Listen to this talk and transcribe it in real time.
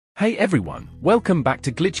Hey everyone, welcome back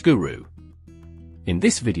to Glitch Guru. In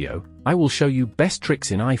this video, I will show you best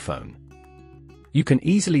tricks in iPhone. You can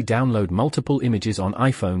easily download multiple images on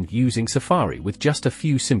iPhone using Safari with just a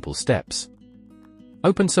few simple steps.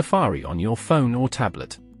 Open Safari on your phone or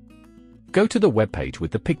tablet. Go to the webpage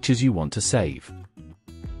with the pictures you want to save.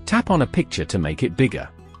 Tap on a picture to make it bigger.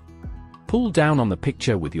 Pull down on the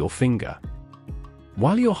picture with your finger.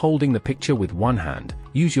 While you're holding the picture with one hand,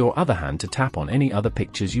 use your other hand to tap on any other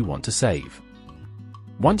pictures you want to save.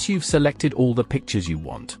 Once you've selected all the pictures you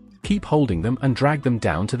want, keep holding them and drag them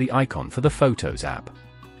down to the icon for the Photos app.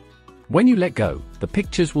 When you let go, the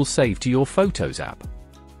pictures will save to your Photos app.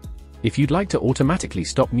 If you'd like to automatically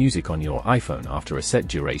stop music on your iPhone after a set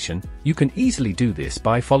duration, you can easily do this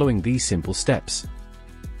by following these simple steps.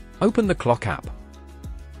 Open the Clock app.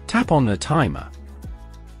 Tap on the timer.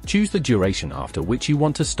 Choose the duration after which you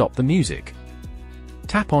want to stop the music.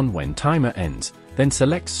 Tap on when timer ends, then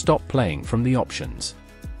select Stop Playing from the options.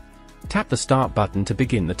 Tap the Start button to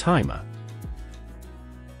begin the timer.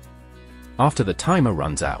 After the timer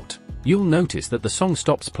runs out, you'll notice that the song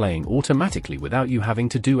stops playing automatically without you having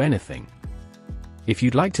to do anything. If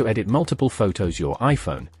you'd like to edit multiple photos your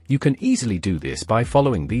iPhone, you can easily do this by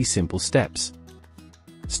following these simple steps.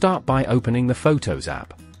 Start by opening the Photos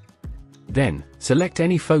app. Then, select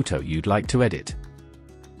any photo you'd like to edit.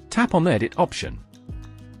 Tap on the Edit option.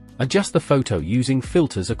 Adjust the photo using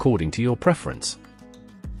filters according to your preference.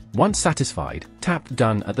 Once satisfied, tap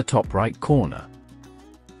Done at the top right corner.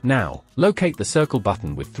 Now, locate the circle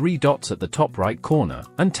button with 3 dots at the top right corner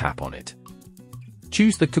and tap on it.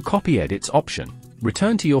 Choose the Copy Edits option.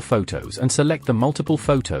 Return to your photos and select the multiple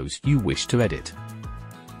photos you wish to edit.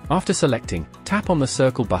 After selecting, tap on the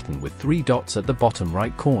circle button with 3 dots at the bottom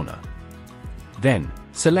right corner. Then,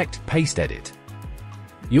 select Paste Edit.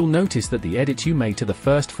 You'll notice that the edits you made to the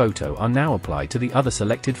first photo are now applied to the other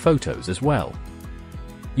selected photos as well.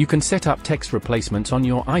 You can set up text replacements on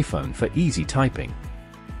your iPhone for easy typing.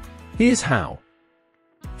 Here's how.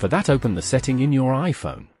 For that, open the setting in your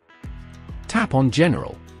iPhone. Tap on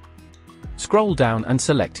General. Scroll down and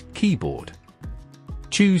select Keyboard.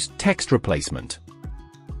 Choose Text Replacement.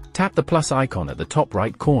 Tap the plus icon at the top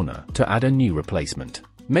right corner to add a new replacement.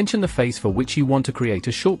 Mention the face for which you want to create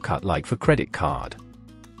a shortcut, like for credit card.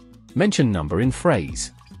 Mention number in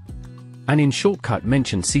phrase. And in shortcut,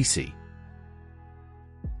 mention CC.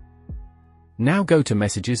 Now go to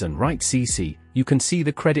Messages and write CC. You can see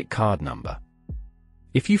the credit card number.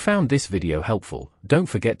 If you found this video helpful, don't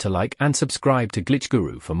forget to like and subscribe to Glitch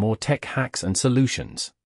Guru for more tech hacks and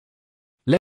solutions.